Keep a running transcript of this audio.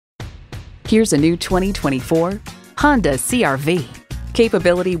Here's a new 2024 Honda CR-V.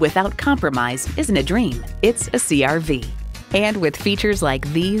 Capability without compromise isn't a dream, it's a CR-V. And with features like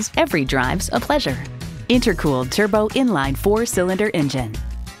these, every drive's a pleasure. Intercooled turbo inline 4-cylinder engine,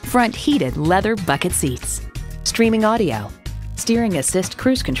 front heated leather bucket seats, streaming audio, steering assist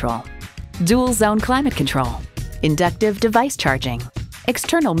cruise control, dual zone climate control, inductive device charging,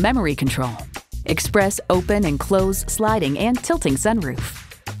 external memory control, express open and close sliding and tilting sunroof,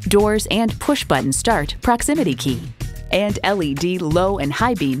 doors and push-button start proximity key, and LED low and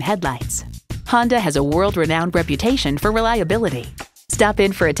high beam headlights. Honda has a world-renowned reputation for reliability. Stop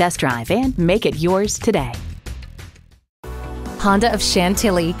in for a test drive and make it yours today. Honda of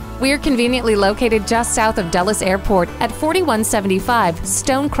Chantilly. We are conveniently located just south of Dulles Airport at 4175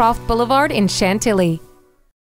 Stonecroft Boulevard in Chantilly.